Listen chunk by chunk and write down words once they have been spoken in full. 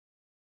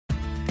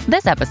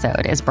This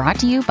episode is brought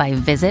to you by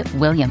Visit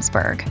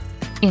Williamsburg.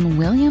 In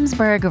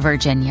Williamsburg,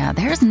 Virginia,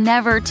 there's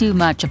never too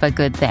much of a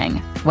good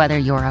thing. Whether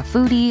you're a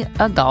foodie,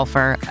 a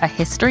golfer, a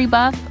history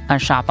buff, a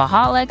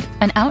shopaholic,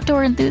 an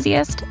outdoor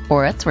enthusiast,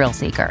 or a thrill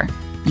seeker,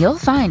 you'll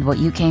find what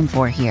you came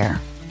for here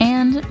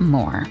and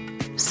more.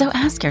 So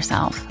ask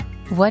yourself,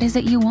 what is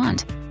it you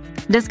want?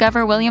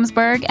 Discover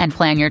Williamsburg and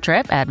plan your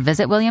trip at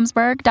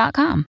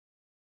visitwilliamsburg.com.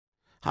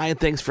 Hi, and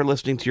thanks for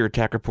listening to your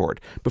Tech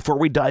Report. Before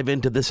we dive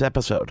into this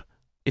episode,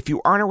 if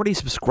you aren't already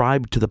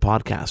subscribed to the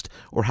podcast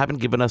or haven't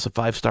given us a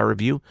 5-star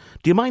review,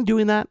 do you mind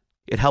doing that?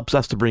 It helps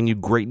us to bring you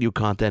great new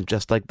content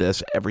just like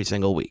this every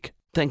single week.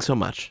 Thanks so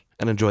much,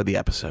 and enjoy the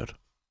episode.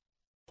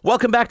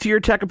 Welcome back to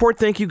your Tech Report.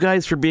 Thank you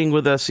guys for being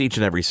with us each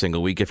and every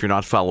single week. If you're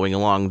not following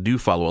along, do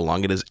follow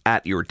along. It is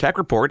at your Tech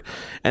Report.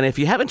 And if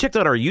you haven't checked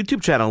out our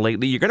YouTube channel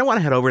lately, you're going to want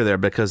to head over there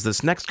because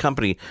this next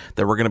company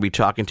that we're going to be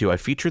talking to, I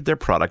featured their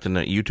product in a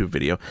YouTube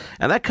video.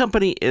 And that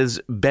company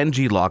is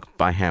BenjiLock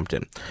by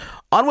Hampton.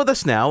 On with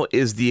us now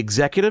is the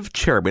executive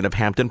chairman of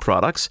Hampton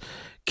Products,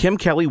 Kim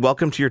Kelly.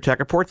 Welcome to your Tech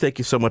Report. Thank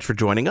you so much for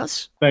joining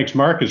us. Thanks,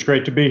 Mark. It's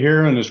great to be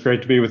here, and it's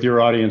great to be with your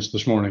audience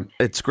this morning.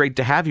 It's great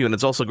to have you, and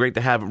it's also great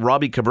to have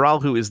Robbie Cabral,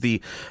 who is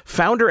the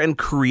founder and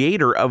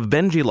creator of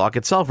BenjiLock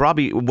itself.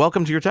 Robbie,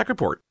 welcome to your Tech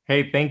Report.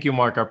 Hey, thank you,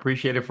 Mark. I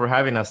appreciate it for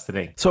having us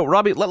today. So,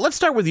 Robbie, let's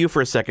start with you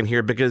for a second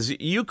here, because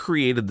you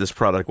created this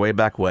product way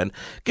back when.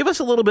 Give us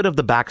a little bit of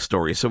the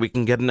backstory so we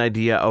can get an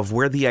idea of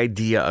where the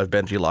idea of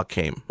BenjiLock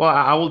came. Well,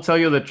 I will tell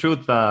you the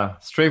truth,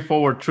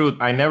 straightforward truth.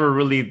 I never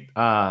really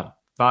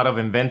thought of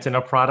inventing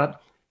a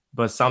product,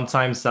 but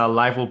sometimes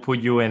life will put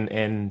you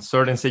in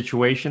certain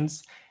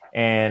situations.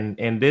 And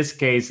in this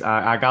case,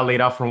 I got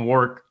laid off from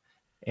work,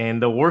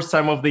 and the worst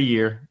time of the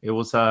year, it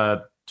was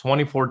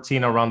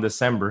 2014 around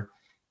December.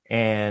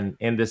 And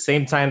in the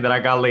same time that I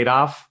got laid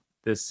off,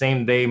 the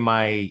same day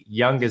my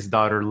youngest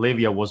daughter,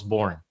 Livia, was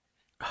born.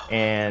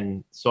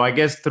 And so I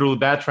guess through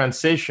that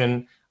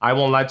transition, I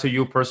won't lie to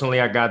you personally,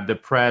 I got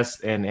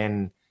depressed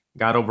and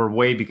got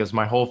overweight because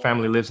my whole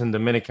family lives in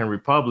Dominican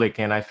Republic.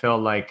 And I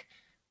felt like,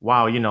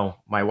 wow, you know,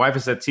 my wife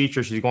is a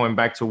teacher. She's going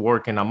back to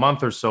work in a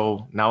month or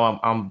so.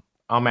 Now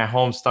I'm at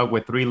home stuck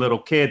with 3 little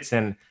kids.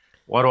 And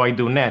what do I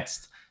do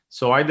next?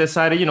 So I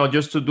decided, you know,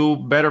 just to do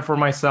better for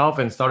myself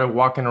and started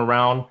walking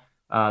around.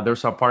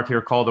 There's a park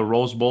here called the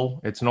Rose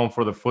Bowl. It's known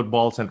for the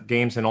footballs and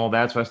games and all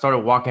that. So I started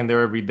walking there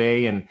every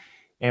day.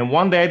 And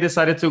one day I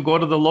decided to go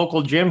to the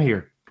local gym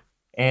here.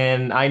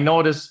 And I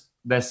noticed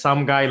that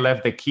some guy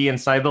left the key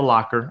inside the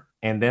locker,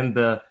 and then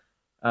the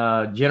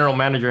general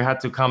manager had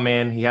to come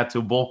in. He had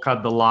to bolt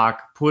cut the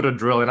lock, put a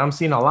drill, and I'm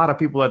seeing a lot of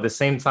people at the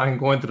same time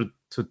going through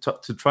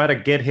to try to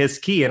get his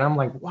key. And I'm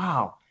like,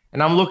 wow.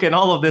 And I'm looking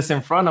all of this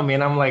in front of me,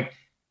 and I'm like,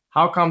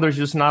 how come there's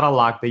just not a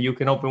lock that you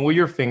can open with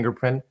your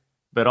fingerprint,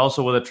 but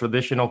also with a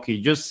traditional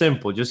key? Just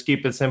simple, just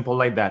keep it simple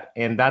like that.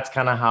 And that's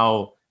kind of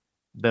how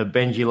the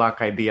BenjiLock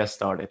idea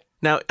started.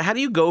 Now, how do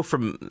you go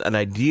from an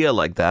idea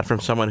like that, from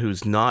someone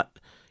who's not,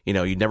 you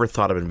know, you never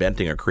thought of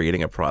inventing or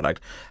creating a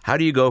product? How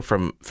do you go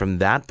from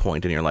that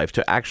point in your life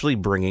to actually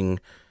bringing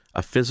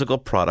a physical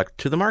product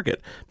to the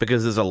market?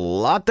 Because there's a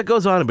lot that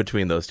goes on in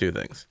between those two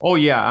things. Oh,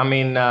 yeah. I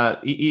mean,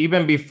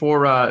 even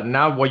before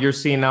now, what you're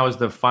seeing now is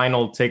the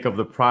final take of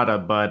the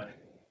product. But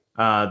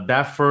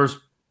that first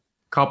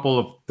couple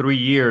of 3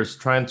 years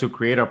trying to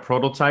create a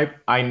prototype,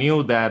 I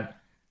knew that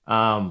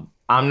I'm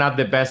not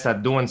the best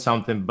at doing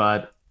something,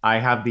 but I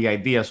have the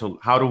idea. So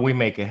how do we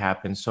make it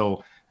happen?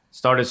 So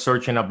started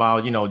searching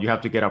about, you know, you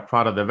have to get a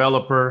product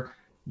developer,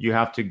 you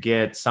have to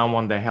get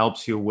someone that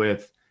helps you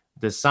with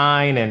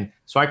design. And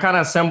so I kind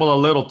of assembled a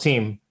little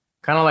team,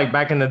 kind of like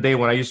back in the day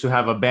when I used to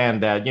have a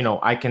band that, you know,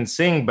 I can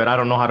sing, but I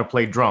don't know how to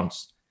play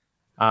drums.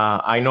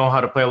 I know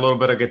how to play a little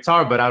bit of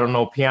guitar, but I don't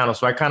know piano.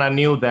 So I kind of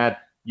knew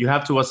that you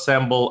have to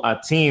assemble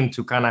a team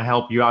to kind of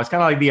help you out. It's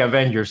kind of like the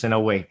Avengers in a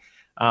way.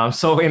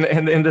 So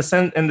in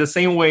the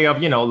same way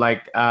of, you know,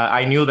 like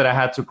I knew that I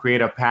had to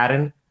create a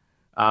patent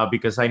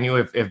because I knew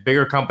if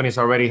bigger companies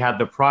already had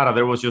the product,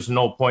 there was just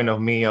no point of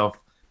me of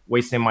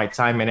wasting my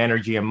time and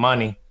energy and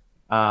money,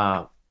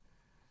 the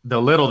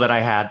little that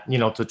I had, you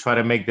know, to try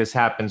to make this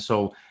happen.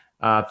 So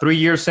 3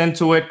 years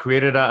into it,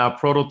 created a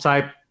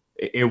prototype.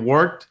 It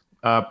worked,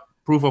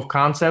 proof of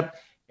concept.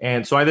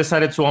 And so I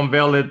decided to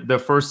unveil it the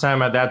first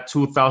time at that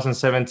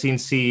 2017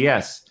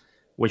 CES,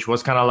 which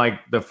was kind of like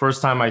the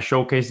first time I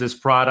showcased this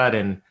product.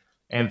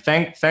 And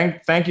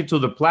thank you to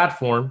the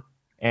platform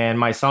and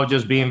myself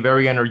just being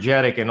very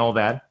energetic and all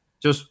that.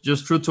 Just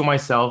true to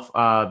myself.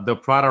 The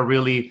product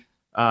really,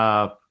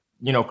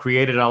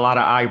 created a lot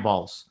of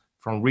eyeballs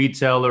from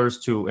retailers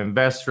to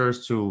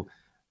investors to,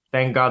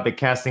 thank God, the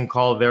casting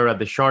call there at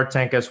the Shark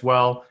Tank as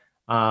well.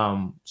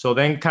 So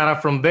then kind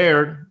of from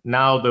there,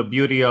 now the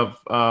beauty of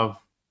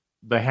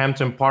the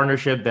Hampton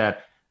partnership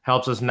that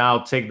helps us now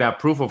take that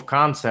proof of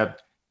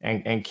concept,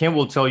 and Kim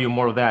will tell you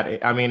more of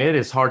that. I mean, it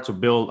is hard to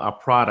build a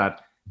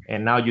product,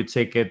 and now you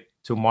take it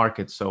to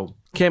market. So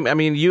Kim,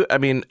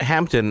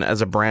 Hampton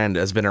as a brand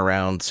has been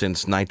around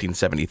since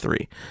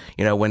 1973.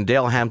 You know, when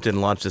Dale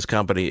Hampton launched his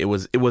company, it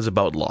was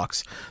about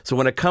locks. So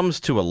when it comes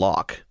to a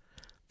lock,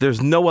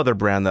 there's no other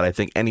brand that I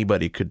think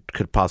anybody could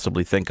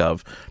possibly think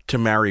of to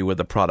marry with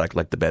a product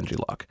like the Benji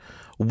Lock.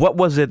 What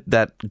was it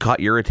that caught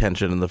your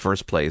attention in the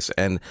first place,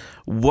 and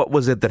what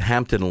was it that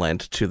Hampton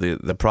lent to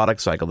the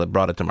product cycle that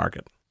brought it to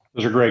market?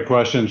 Those are great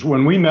questions.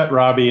 When we met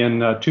Robbie in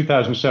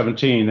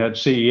 2017 at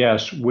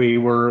CES, we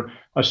were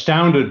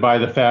astounded by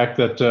the fact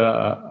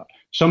that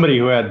somebody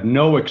who had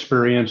no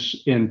experience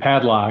in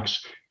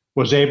padlocks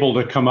was able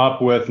to come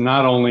up with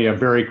not only a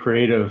very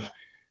creative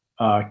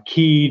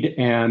keyed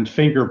and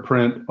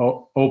fingerprint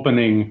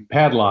opening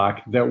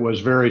padlock that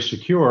was very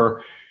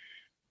secure,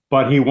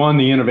 but he won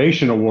the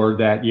Innovation Award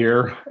that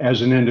year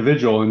as an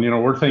individual. And,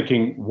 we're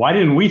thinking, why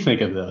didn't we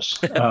think of this?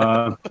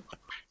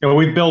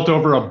 We've built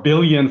over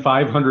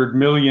 1.5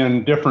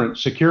 billion different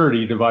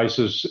security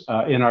devices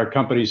in our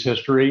company's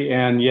history.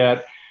 And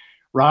yet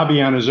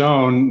Robbie on his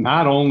own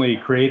not only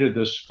created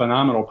this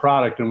phenomenal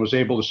product and was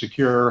able to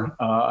secure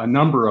a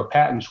number of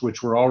patents,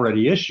 which were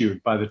already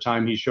issued by the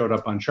time he showed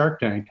up on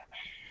Shark Tank,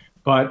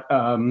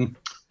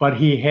 but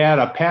he had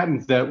a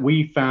patent that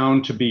we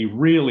found to be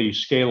really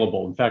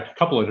scalable. In fact, a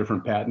couple of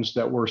different patents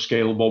that were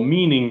scalable,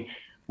 meaning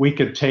we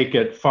could take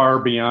it far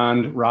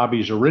beyond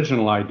Robbie's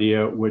original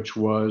idea, which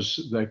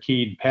was the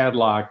keyed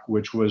padlock,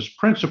 which was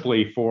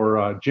principally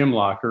for gym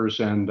lockers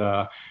and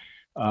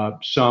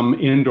some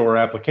indoor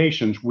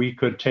applications. We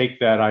could take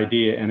that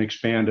idea and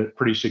expand it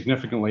pretty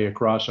significantly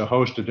across a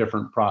host of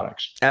different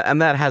products. And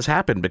that has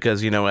happened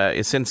because,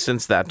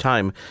 since that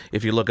time,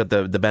 if you look at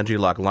the Benji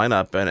Lock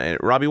lineup, and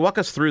Robbie, walk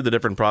us through the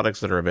different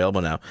products that are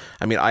available now.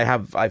 I mean,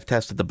 I've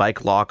tested the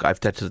bike lock, I've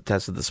tested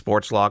the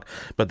sports lock,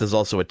 but there's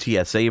also a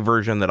TSA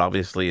version that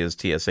obviously is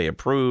TSA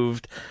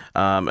approved.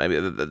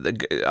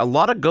 A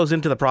lot of goes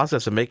into the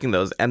process of making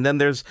those. And then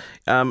there's,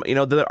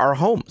 our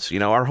homes.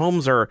 Our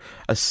homes are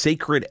a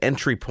sacred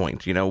entry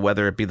point,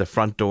 whether it be the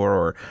front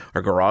door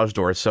or garage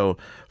door. So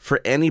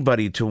for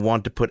anybody to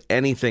want to put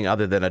anything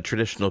other than a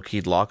traditional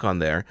keyed lock on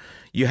there,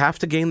 you have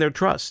to gain their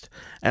trust.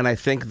 And I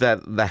think that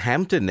the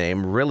Hampton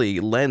name really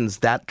lends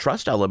that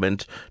trust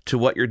element to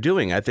what you're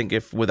doing. I think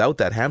if without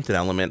that Hampton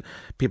element,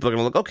 people are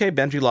going to look, okay,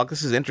 Benji Lock,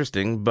 this is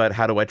interesting, but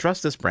how do I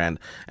trust this brand?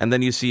 And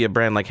then you see a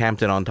brand like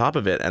Hampton on top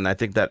of it. And I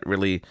think that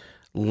really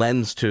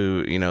lends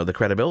to, the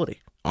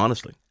credibility,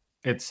 honestly.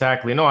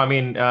 Exactly. No, I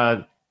mean,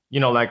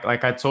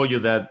 like I told you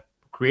that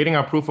creating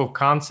a proof of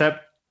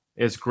concept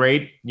is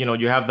great.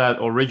 You have that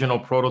original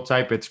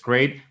prototype. It's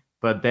great.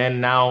 But then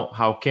now,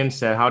 how Kim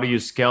said, how do you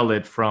scale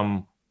it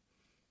from,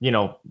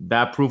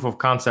 that proof of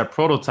concept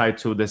prototype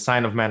to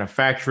design of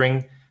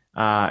manufacturing?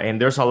 And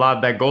there's a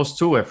lot that goes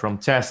to it, from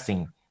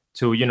testing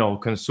to,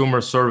 consumer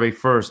survey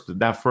first,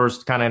 that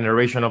first kind of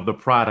iteration of the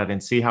product,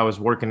 and see how it's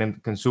working in the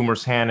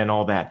consumer's hand and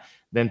all that.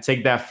 Then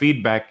take that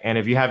feedback. And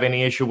if you have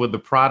any issue with the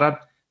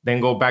product, then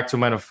go back to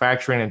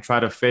manufacturing and try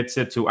to fix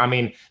it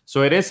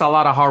so it is a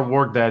lot of hard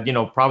work that,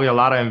 probably a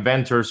lot of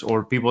inventors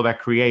or people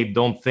that create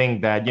don't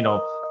think that,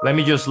 let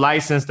me just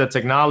license the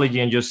technology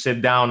and just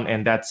sit down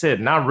and that's it.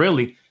 Not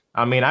really.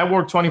 I mean, I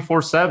work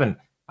 24/7.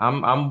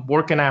 I'm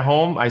working at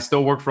home. I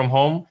still work from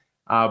home.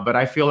 But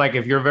I feel like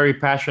if you're very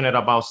passionate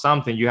about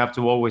something, you have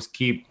to always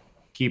keep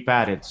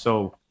at it.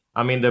 So,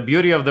 I mean, the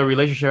beauty of the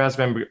relationship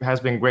has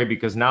been great,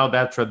 because now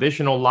that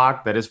traditional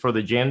lock that is for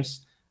the gyms,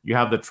 you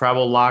have the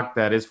travel lock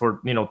that is for,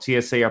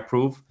 TSA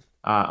approved.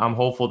 I'm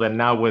hopeful that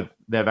now with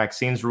the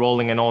vaccines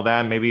rolling and all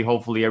that, maybe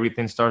hopefully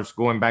everything starts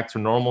going back to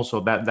normal.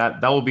 So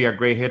that will be a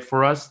great hit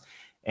for us.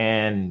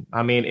 And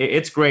I mean,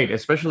 it's great,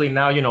 especially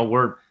now,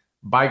 we're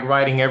bike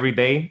riding every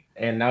day.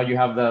 And now you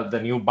have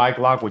the new bike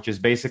lock, which is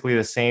basically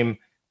the same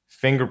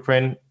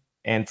fingerprint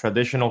and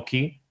traditional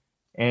key.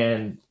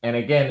 And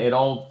again, it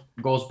all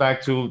goes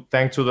back to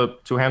thanks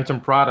to Hampton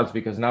products,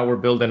 because now we're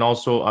building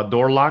also a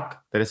door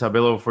lock that is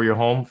available for your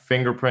home,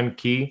 fingerprint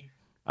key.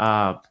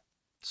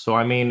 So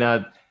I mean,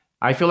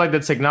 I feel like the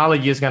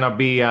technology is gonna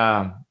be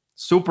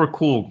super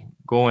cool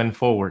going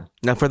forward.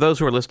 Now, for those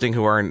who are listening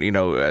who aren't,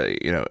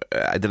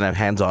 I didn't have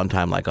hands-on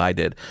time like I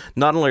did.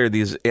 Not only are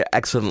these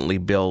excellently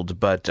built,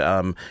 but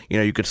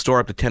you could store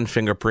up to 10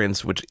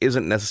 fingerprints, which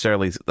isn't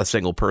necessarily a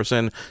single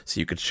person. So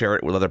you could share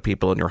it with other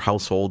people in your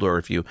household, or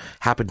if you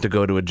happen to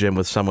go to a gym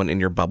with someone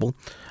in your bubble,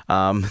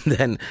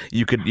 then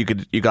you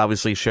could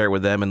obviously share it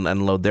with them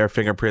and load their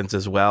fingerprints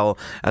as well.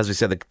 As we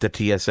said, the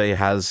TSA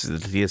has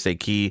the TSA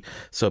key,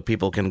 so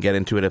people can get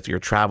into it if you're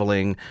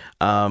traveling.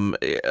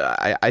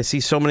 I see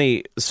so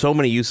many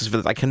uses for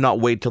this. I cannot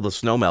wait till the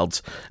snow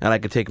melts and I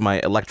could take my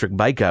electric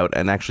bike out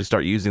and actually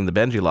start using the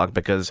Benji Lock,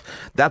 because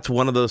that's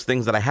one of those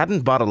things that I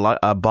hadn't bought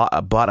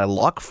a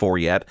lock for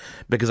yet,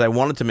 because I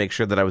wanted to make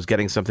sure that I was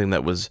getting something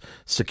that was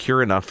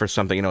secure enough for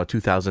something, a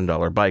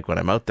 $2,000 bike when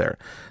I'm out there.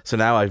 So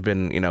now I've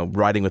been,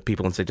 riding with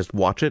people and say, just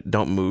watch it,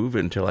 don't move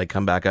until I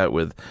come back out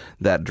with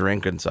that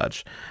drink and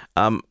such.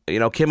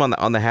 Kim,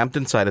 on the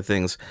Hampton side of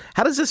things,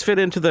 how does this fit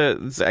into the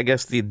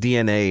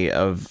DNA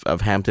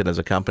of Hampton as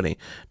a company?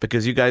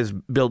 Because you guys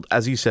build,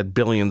 as you said,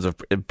 billions of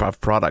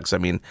products. I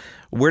mean,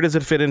 where does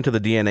it fit into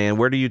the DNA, and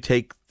where do you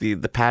take the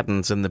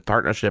patents and the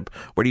partnership?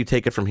 Where do you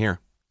take it from here?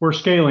 We're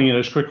scaling it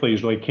as quickly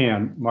as we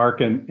can,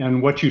 Mark.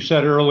 And what you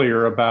said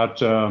earlier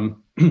about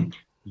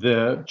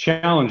the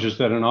challenges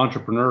that an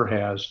entrepreneur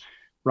has.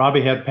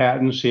 Robbie had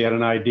patents, he had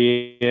an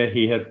idea,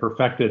 he had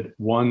perfected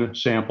one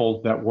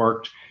sample that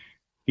worked.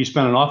 He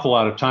spent an awful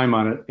lot of time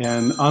on it.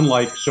 And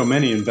unlike so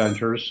many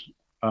inventors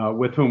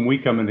with whom we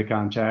come into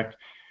contact,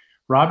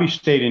 Robbie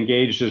stayed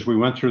engaged as we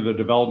went through the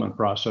development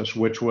process,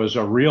 which was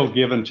a real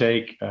give and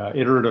take,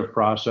 iterative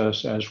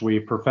process as we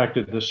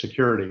perfected the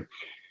security.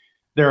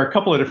 There are a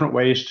couple of different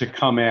ways to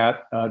come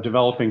at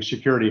developing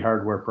security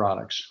hardware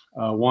products.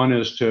 One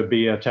is to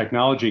be a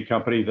technology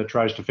company that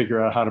tries to figure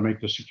out how to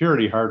make the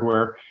security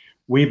hardware.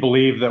 We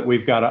believe that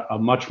we've got a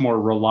much more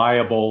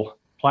reliable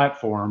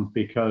platform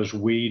because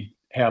we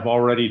have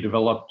already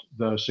developed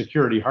the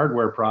security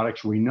hardware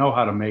products. We know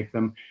how to make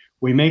them.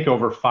 We make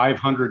over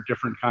 500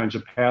 different kinds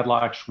of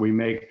padlocks. We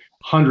make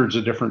hundreds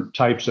of different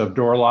types of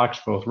door locks,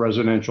 both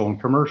residential and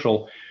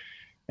commercial.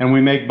 And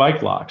we make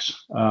bike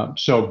locks.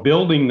 So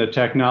building the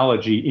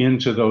technology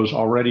into those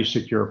already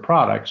secure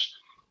products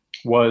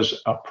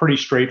was a pretty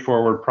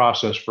straightforward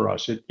process for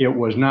us. It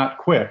was not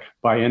quick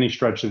by any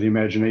stretch of the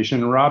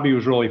imagination. And Robbie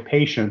was really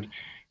patient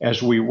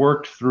as we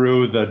worked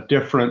through the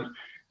different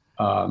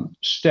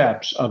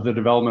steps of the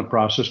development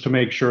process to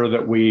make sure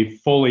that we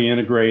fully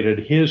integrated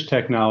his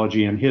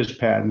technology and his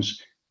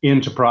patents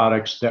into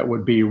products that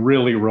would be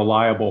really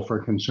reliable for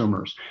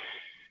consumers.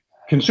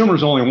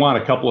 Consumers only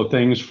want a couple of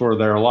things for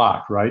their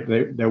lock, right?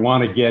 They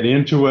want to get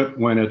into it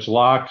when it's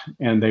locked,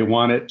 and they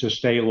want it to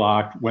stay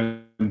locked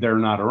when they're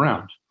not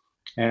around.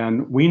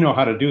 And we know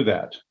how to do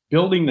that.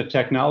 Building the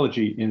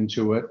technology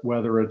into it,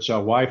 whether it's a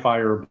Wi-Fi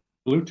or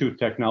Bluetooth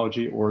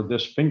technology or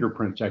this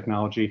fingerprint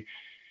technology,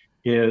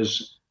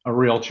 is a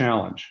real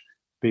challenge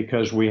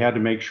because we had to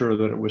make sure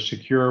that it was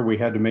secure. We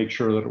had to make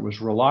sure that it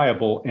was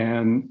reliable.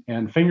 And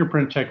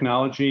fingerprint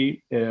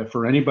technology,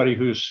 for anybody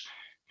who's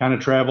kind of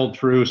traveled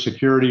through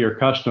security or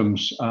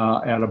customs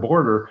at a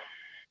border,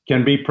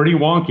 can be pretty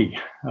wonky.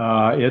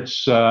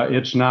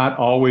 It's not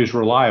always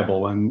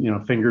reliable,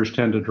 and fingers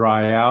tend to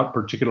dry out,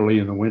 particularly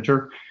in the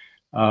winter.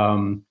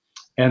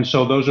 And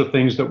so those are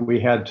things that we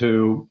had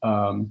to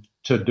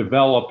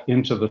develop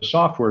into the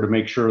software to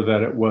make sure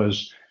that it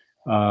was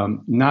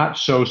not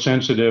so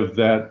sensitive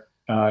that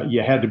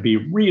you had to be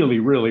really,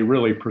 really,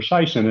 really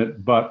precise in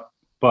it, but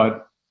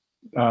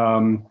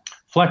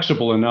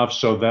flexible enough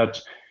so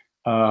that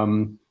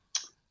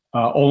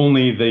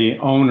only the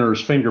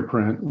owner's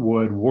fingerprint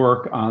would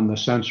work on the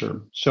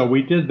sensor. So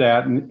we did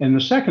that. And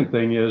the second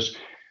thing is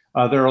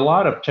there are a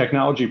lot of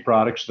technology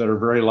products that are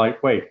very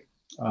lightweight.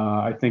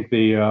 I think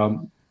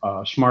the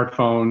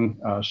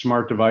smartphone,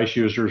 smart device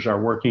users are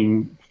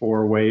working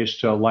for ways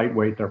to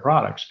lightweight their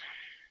products.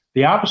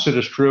 The opposite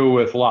is true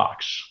with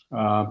locks.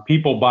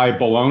 People buy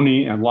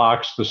bologna and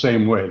locks the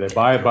same way. They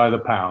buy it by the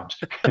pound.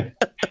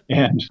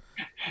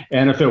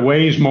 And if it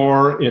weighs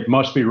more, it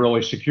must be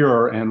really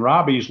secure. And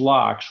Robbie's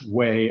locks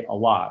weigh a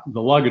lot.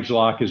 The luggage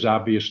lock is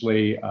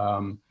obviously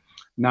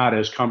not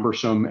as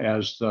cumbersome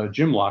as the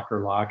gym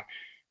locker lock.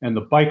 And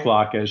the bike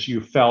lock, as you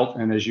felt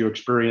and as you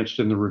experienced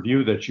in the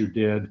review that you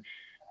did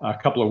a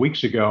couple of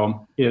weeks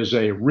ago, is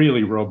a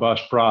really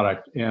robust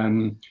product.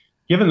 And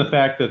given the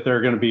fact that there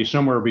are going to be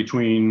somewhere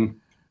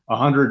between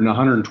 100 and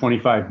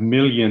 125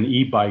 million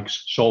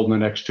e-bikes sold in the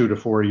next 2 to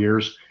 4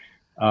 years,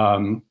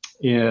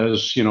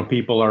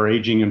 people are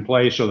aging in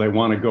place, so they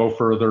want to go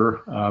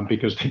further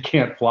because they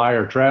can't fly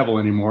or travel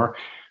anymore.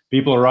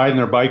 People are riding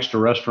their bikes to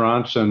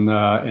restaurants and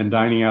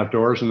dining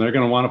outdoors, and they're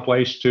going to want a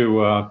place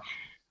to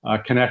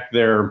connect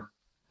their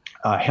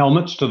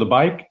helmets to the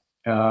bike,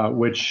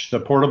 which the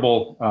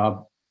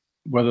portable,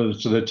 whether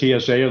it's the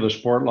TSA or the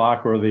Sport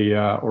Lock or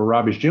or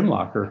Robbie's Gym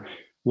Locker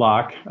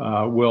lock,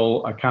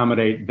 will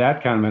accommodate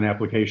that kind of an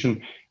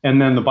application. And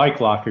then the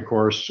bike lock, of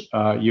course,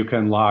 you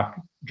can lock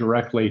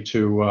directly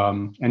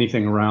to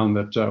anything around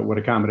that would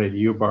accommodate a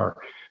U-bar.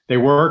 They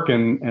work,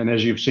 and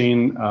as you've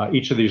seen,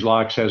 each of these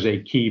locks has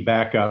a key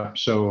backup.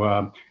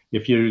 So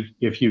if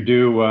you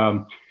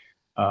do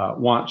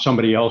want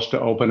somebody else to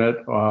open it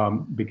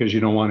because you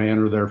don't want to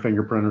enter their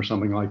fingerprint or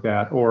something like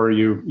that, or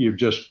you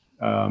just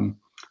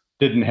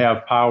didn't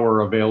have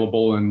power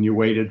available and you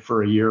waited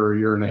for a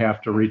year and a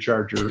half to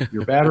recharge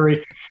your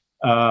battery,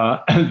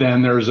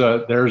 then there's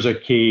a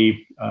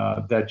key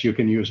that you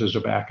can use as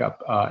a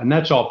backup. And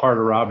that's all part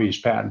of Robbie's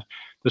patent.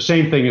 The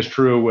same thing is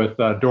true with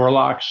door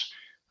locks.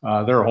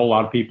 There are a whole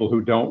lot of people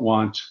who don't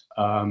want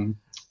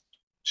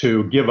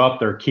to give up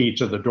their key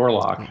to the door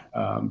lock.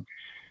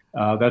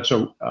 That's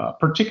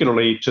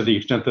particularly to the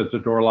extent that the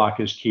door lock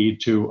is keyed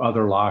to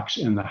other locks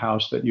in the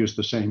house that use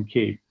the same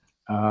key.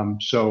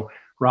 So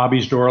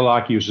Robbie's door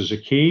lock uses a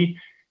key.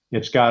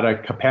 It's got a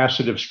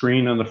capacitive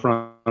screen on the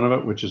front of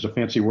it, which is a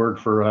fancy word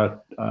for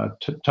a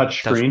touch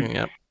screen.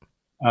 Yep.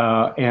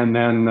 And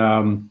then,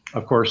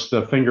 of course,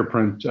 the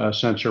fingerprint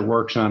sensor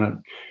works on it.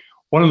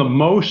 One of the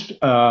most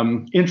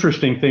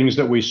interesting things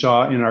that we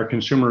saw in our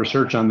consumer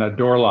research on that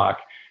door lock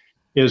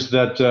is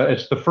that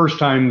it's the first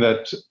time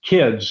that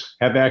kids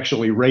have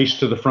actually raced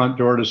to the front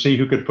door to see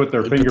who could put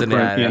their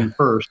fingerprint in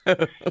first.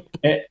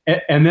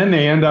 And then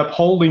they end up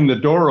holding the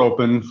door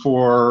open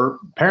for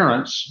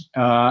parents.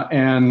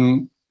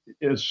 And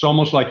it's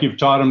almost like you've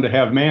taught them to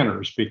have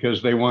manners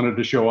because they wanted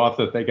to show off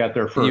that they got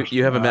there first.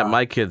 You haven't met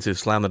my kids who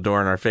slam the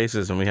door in our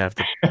faces and we have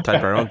to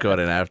type our own code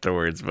in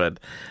afterwards. But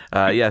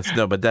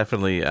but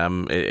definitely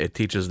it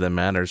teaches them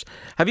manners.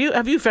 Have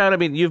you found? I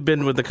mean, you've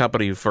been with the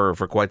company for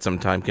quite some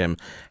time, Kim.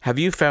 Have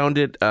you found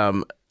it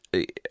an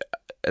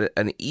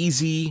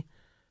easy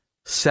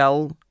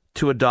sell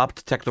to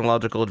adopt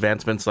technological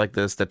advancements like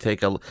this that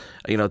take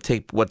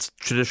what's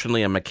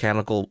traditionally a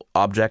mechanical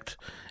object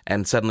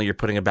and suddenly you're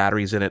putting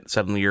batteries in it,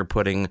 suddenly you're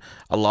putting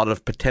a lot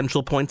of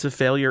potential points of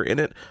failure in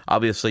it?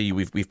 Obviously,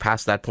 we've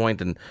passed that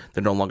point and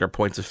they're no longer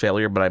points of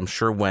failure, but I'm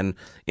sure when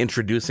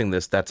introducing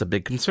this, that's a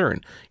big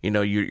concern.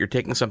 You're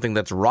taking something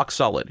that's rock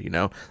solid,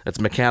 it's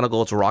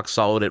mechanical, it's rock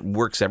solid, it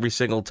works every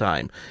single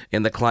time.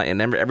 In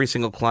every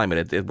single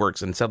climate, it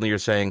works, and suddenly you're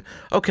saying,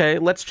 okay,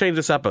 let's change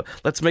this up.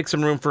 Let's make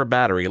some room for a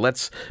battery.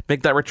 Let's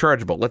make that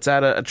rechargeable. Let's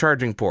add a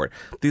charging port.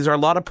 These are a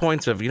lot of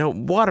points of,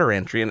 water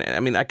entry, and I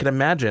mean, I can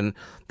imagine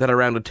that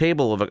around a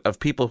table of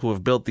people who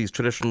have built these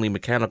traditionally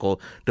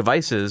mechanical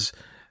devices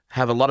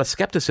have a lot of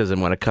skepticism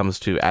when it comes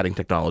to adding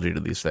technology to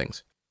these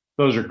things.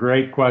 Those are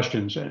great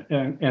questions.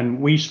 And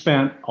we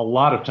spent a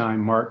lot of time,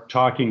 Mark,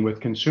 talking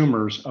with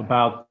consumers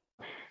about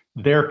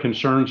their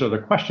concerns or the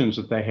questions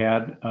that they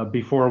had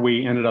before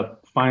we ended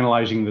up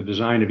finalizing the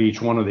design of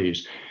each one of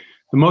these.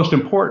 The most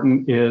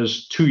important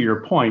is, to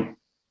your point,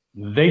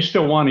 they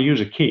still want to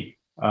use a key.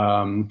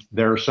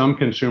 There are some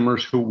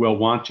consumers who will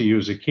want to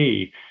use a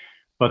key,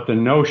 but the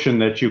notion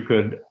that you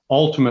could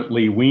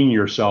ultimately wean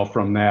yourself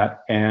from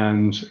that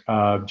and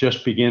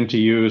just begin to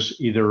use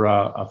either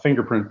a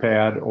fingerprint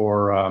pad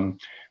or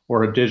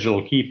a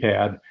digital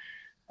keypad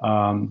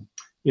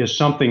is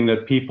something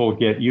that people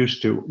get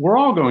used to. We're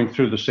all going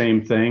through the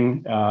same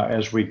thing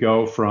as we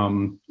go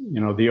from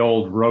the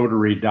old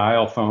rotary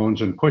dial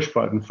phones and push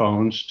button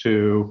phones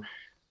to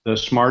the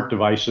smart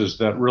devices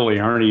that really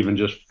aren't even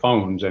just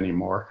phones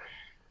anymore.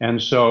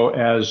 And so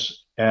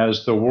as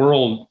the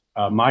world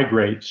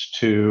migrates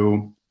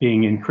to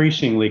being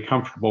increasingly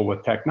comfortable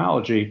with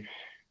technology,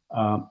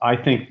 I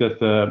think that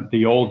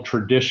the old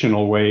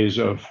traditional ways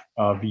of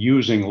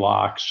using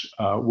locks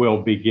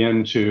will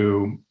begin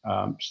to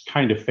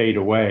kind of fade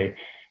away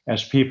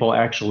as people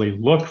actually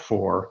look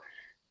for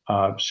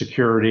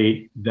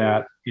security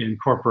that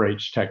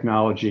incorporates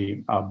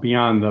technology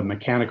beyond the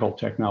mechanical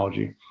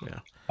technology. Yeah.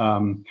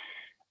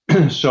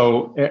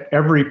 So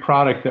every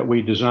product that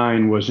we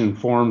designed was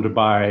informed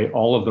by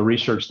all of the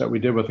research that we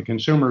did with the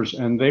consumers,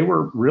 and they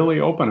were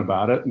really open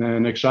about it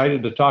and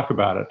excited to talk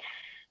about it.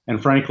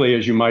 And frankly,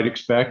 as you might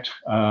expect,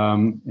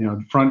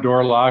 front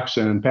door locks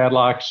and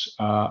padlocks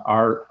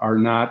are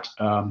not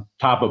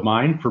top of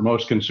mind for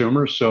most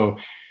consumers. So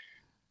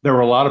there were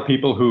a lot of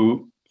people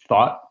who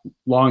thought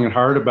long and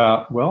hard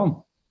about,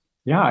 well,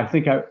 yeah, I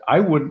think I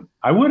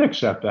would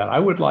accept that. I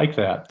would like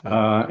that.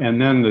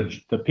 And then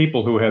the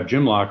people who have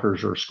gym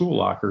lockers or school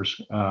lockers,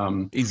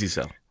 easy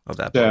sell of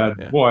that. Said,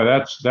 yeah. Boy,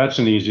 that's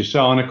an easy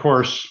sell. And of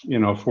course,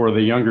 for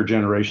the younger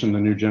generation, the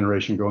new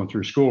generation going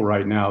through school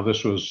right now,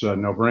 this was a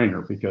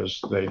no-brainer because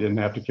they didn't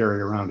have to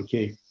carry around a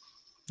key.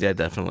 Yeah,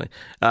 definitely.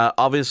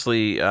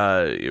 Obviously,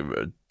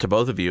 to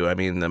both of you, I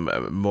mean,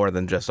 more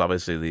than just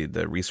obviously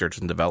the research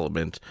and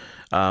development,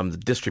 the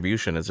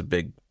distribution is a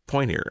big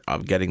point here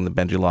of getting the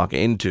Benji lock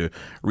into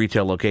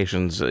retail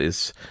locations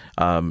is,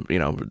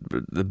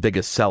 the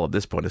biggest sell at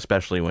this point,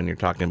 especially when you're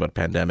talking about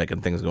pandemic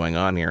and things going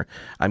on here.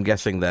 I'm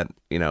guessing that,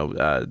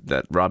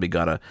 that Robbie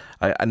got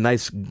a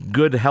nice,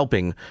 good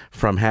helping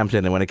from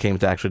Hampton and when it came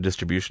to actual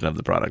distribution of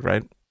the product,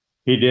 right?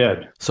 He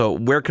did. So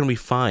where can we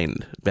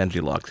find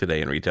Benji lock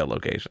today in retail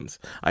locations?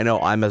 I know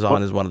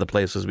Amazon is one of the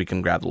places we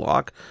can grab the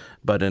lock,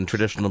 but in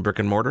traditional brick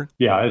and mortar?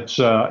 Yeah, it's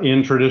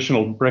in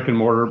traditional brick and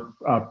mortar.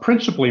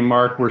 Principally,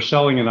 Mark, we're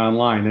selling it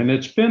online, and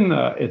it's been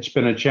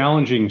a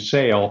challenging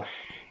sale.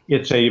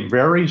 It's a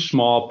very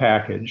small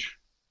package,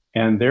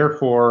 and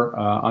therefore,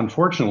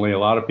 unfortunately, a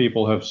lot of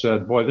people have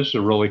said, boy, this is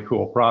a really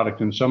cool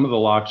product, and some of the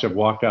locks have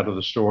walked out of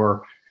the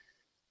store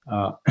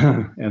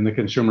and the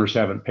consumers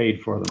haven't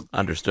paid for them.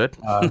 Understood.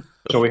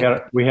 So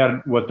we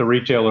had what the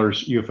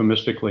retailers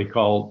euphemistically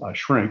call a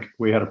shrink.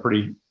 We had a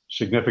pretty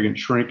significant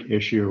shrink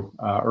issue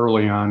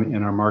early on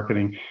in our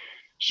marketing.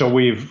 So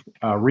we've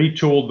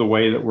retooled the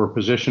way that we're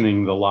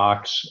positioning the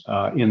locks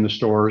in the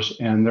stores,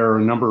 and there are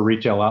a number of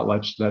retail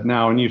outlets that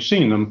now, and you've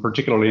seen them,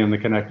 particularly in the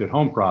connected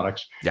home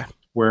products,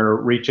 where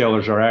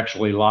retailers are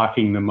actually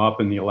locking them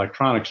up in the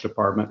electronics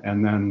department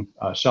and then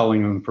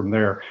selling them from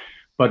there.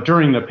 But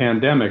during the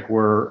pandemic,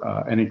 where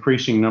an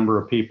increasing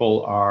number of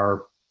people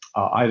are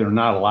either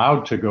not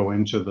allowed to go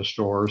into the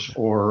stores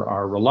or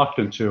are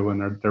reluctant to,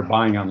 and they're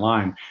buying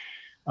online,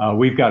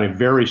 we've got a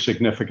very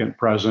significant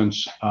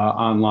presence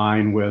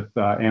online with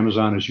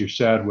Amazon, as you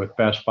said, with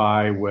Best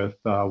Buy, with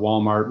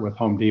Walmart, with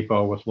Home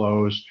Depot, with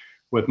Lowe's,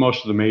 with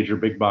most of the major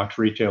big box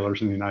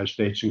retailers in the United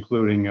States,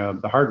 including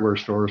the hardware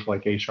stores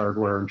like Ace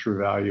Hardware and True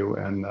Value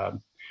and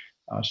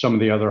some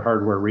of the other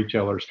hardware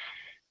retailers.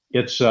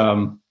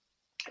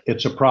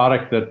 It's a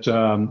product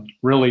that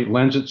really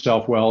lends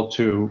itself well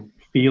to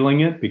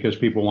feeling it because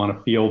people want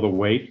to feel the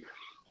weight.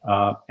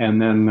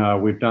 And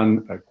then we've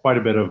done quite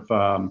a bit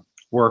of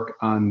work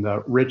on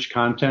the rich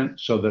content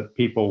so that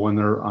people, when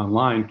they're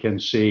online, can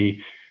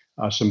see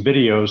some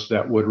videos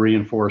that would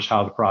reinforce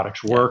how the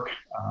products work,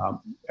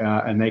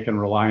 and they can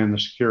rely on the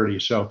security.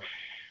 So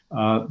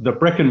the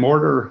brick and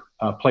mortar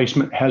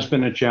placement has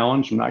been a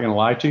challenge. I'm not going to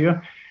lie to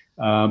you,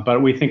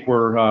 but we think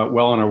we're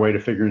well on our way to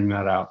figuring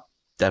that out.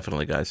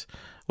 Definitely, guys.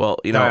 Well,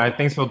 I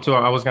think so too.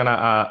 I was going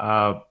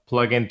to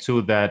plug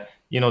into that.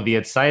 The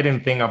exciting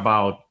thing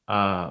about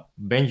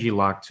Benji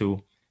Lock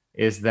too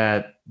is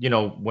that,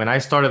 when I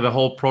started the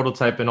whole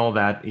prototype and all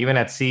that, even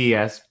at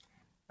CES,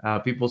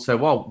 people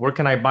said, well, where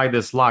can I buy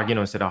this lock?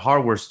 Is it a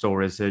hardware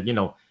store? Is it,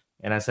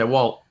 and I said,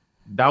 well,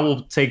 that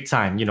will take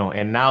time,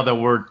 and now that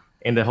we're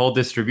in the whole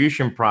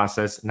distribution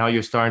process, now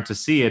you're starting to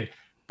see it.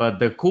 But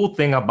the cool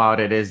thing about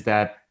it is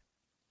that,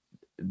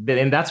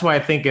 and that's why I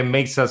think it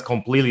makes us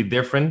completely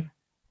different,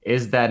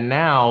 is that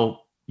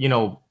now,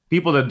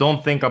 people that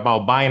don't think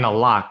about buying a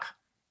lock,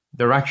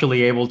 they're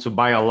actually able to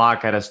buy a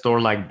lock at a store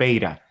like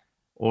Beta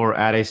or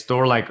at a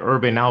store like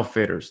Urban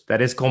Outfitters.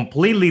 That is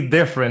completely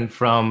different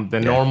from the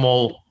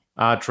normal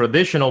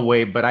traditional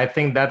way. But I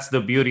think that's the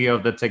beauty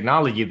of the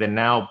technology, that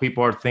now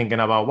people are thinking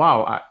about,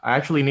 wow, I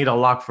actually need a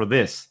lock for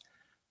this,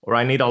 or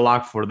I need a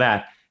lock for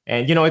that.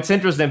 And, it's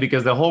interesting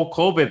because the whole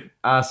COVID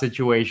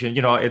situation,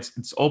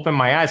 it's opened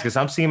my eyes, because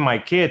I'm seeing my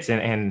kids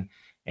and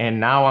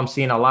now I'm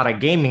seeing a lot of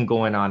gaming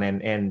going on,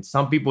 and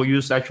some people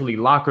use actually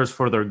lockers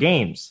for their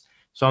games.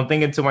 So I'm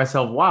thinking to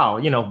myself, wow,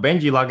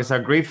 Benji Lock is a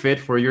great fit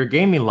for your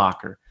gaming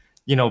locker.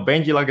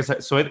 Benji Lock is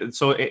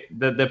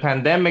the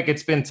pandemic,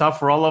 it's been tough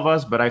for all of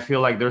us, but I feel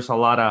like there's a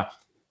lot of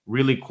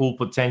really cool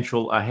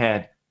potential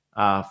ahead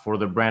for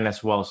the brand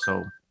as well.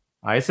 So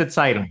it's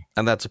exciting.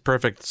 And that's a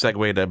perfect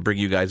segue to bring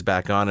you guys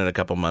back on in a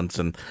couple months,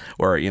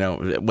 or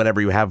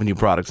whenever you have new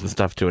products and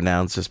stuff to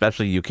announce,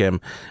 especially you,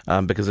 Kim,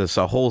 because there's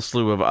a whole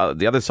slew of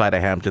the other side of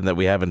Hampton that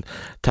we haven't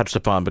touched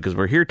upon, because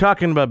we're here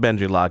talking about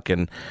Benji Lock.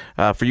 And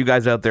for you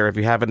guys out there, if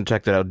you haven't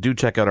checked it out, do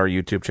check out our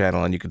YouTube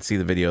channel and you can see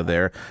the video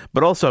there.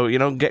 But also,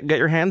 get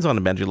your hands on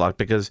a Benji Lock,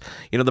 because,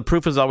 the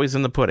proof is always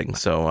in the pudding.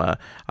 So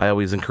I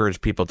always encourage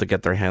people to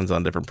get their hands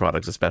on different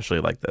products, especially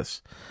like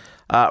this.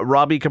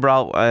 Robbie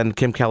Cabral and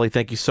Kim Kelly,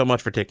 thank you so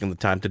much for taking the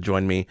time to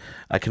join me.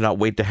 I cannot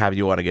wait to have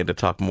you on again to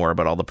talk more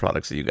about all the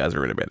products that you guys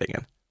are innovating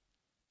in.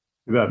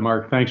 You bet,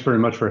 Mark. Thanks very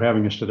much for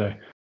having us today.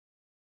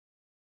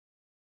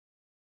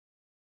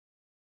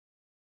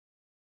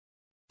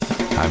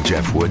 I'm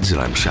Jeff Woods,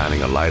 and I'm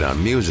shining a light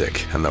on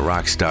music and the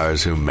rock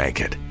stars who make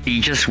it.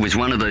 He just was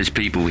one of those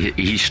people.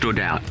 He stood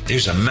out. He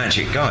was a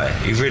magic guy.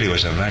 He really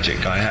was a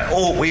magic guy.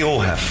 We all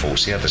have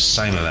faults. He had the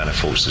same amount of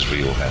faults as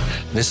we all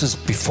have. This was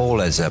before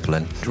Led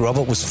Zeppelin.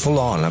 Robert was full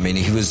on. I mean,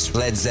 he was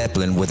Led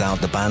Zeppelin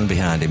without the band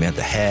behind him. He had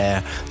the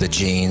hair, the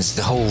jeans,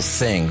 the whole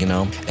thing,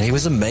 and he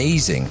was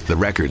amazing. The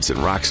Records and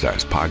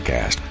Rockstars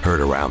podcast,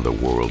 heard around the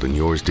world, and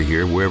yours to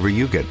hear wherever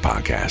you get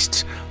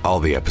podcasts. All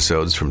the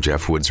episodes from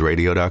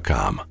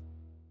JeffWoodsRadio.com.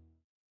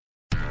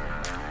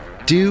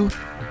 Do,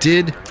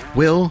 Did,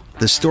 Will,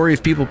 the Story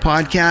of People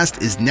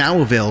podcast is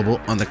now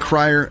available on the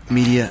Crier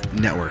Media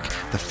Network.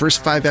 The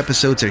first 5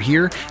 episodes are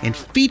here and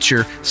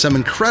feature some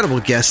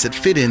incredible guests that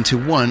fit into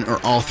one or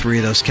all 3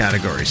 of those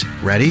categories.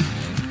 Ready?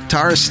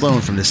 Tara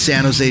Sloan from the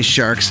San Jose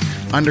Sharks,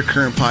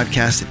 Undercurrent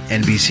podcast,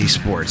 and NBC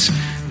Sports.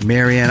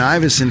 Marianne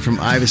Iveson from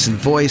Iveson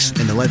Voice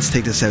and the Let's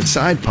Take This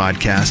Outside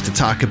podcast to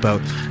talk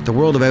about the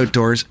world of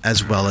outdoors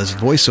as well as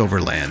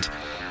voiceover land.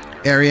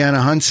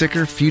 Ariana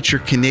Hunsicker, future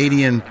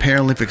Canadian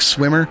Paralympic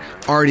swimmer,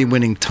 already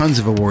winning tons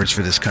of awards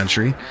for this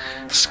country.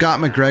 Scott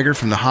McGregor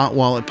from the Hot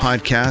Wallet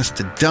podcast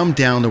to dumb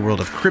down the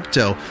world of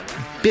crypto,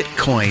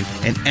 Bitcoin,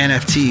 and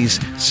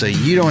NFTs so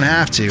you don't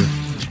have to.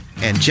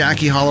 And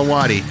Jackie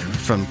Holowati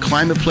from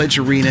Climate Pledge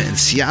Arena in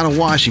Seattle,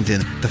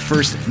 Washington, the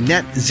first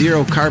net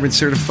zero carbon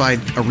certified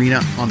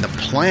arena on the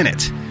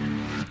planet.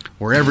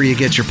 Wherever you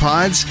get your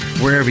pods,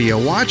 wherever you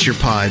watch your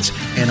pods,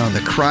 and on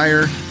the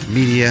Crier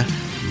Media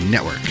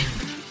Network.